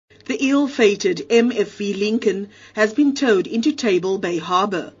The ill-fated MFV Lincoln has been towed into Table Bay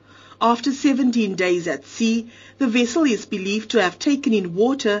Harbour. After 17 days at sea, the vessel is believed to have taken in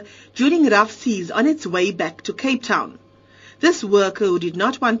water during rough seas on its way back to Cape Town. This worker, who did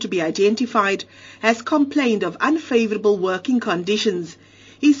not want to be identified, has complained of unfavourable working conditions.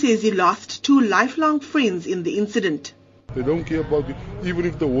 He says he lost 2 lifelong friends in the incident. They don't care about it. Even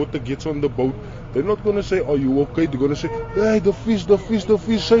if the water gets on the boat, they're not going to say, "Are you okay?" They're going to say, "Hey, the fish,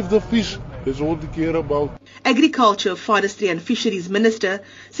 save the fish." That's all they care about. Agriculture, Forestry and Fisheries Minister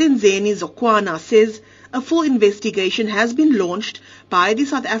Senzeni Zokwana says a full investigation has been launched by the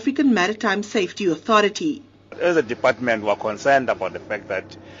South African Maritime Safety Authority. As a department, we're concerned about the fact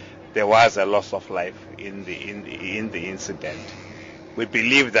that there was a loss of life in the incident. We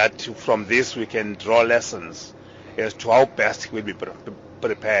believe that from this we can draw lessons as to how best we'll be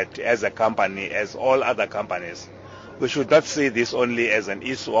prepared as a company, as all other companies. We should not see this only as an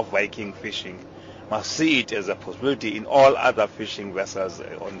issue of Viking fishing. We must see it as a possibility in all other fishing vessels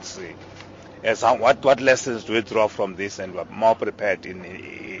on sea. As what lessons do we draw from this, and we're more prepared in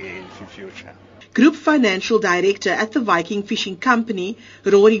the future. Group Financial Director at the Viking Fishing Company,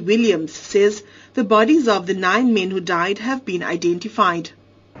 Rory Williams, says the bodies of the 9 men who died have been identified.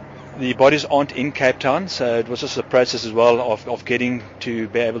 The bodies aren't in Cape Town, so it was just a process as well of getting to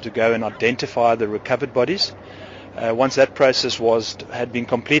be able to go and identify the recovered bodies. Once that process had been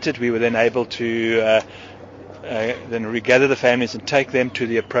completed, we were then able to then regather the families and take them to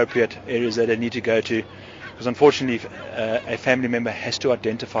the appropriate areas that they need to go to, because unfortunately a family member has to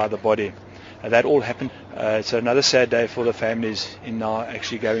identify the body. That all happened. So another sad day for the families in now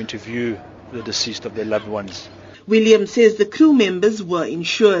actually going to view the deceased of their loved ones. Williams says the crew members were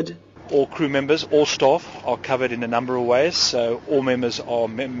insured. All crew members, all staff are covered in a number of ways. So all members are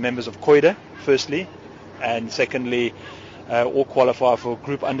members of COIDA, firstly, and secondly, all qualify for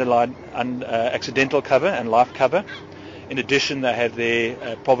group underlying accidental cover and life cover. In addition, they have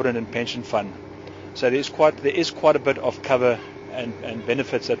their provident and pension fund. So there is quite a bit of cover and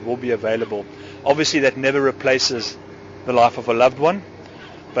benefits that will be available. Obviously, that never replaces the life of a loved one,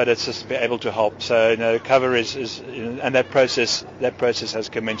 but it's just to be able to help. So cover is and that process has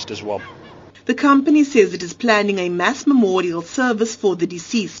commenced as well. The company says it is planning a mass memorial service for the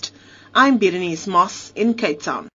deceased. I'm Berenice Moss in Cape Town.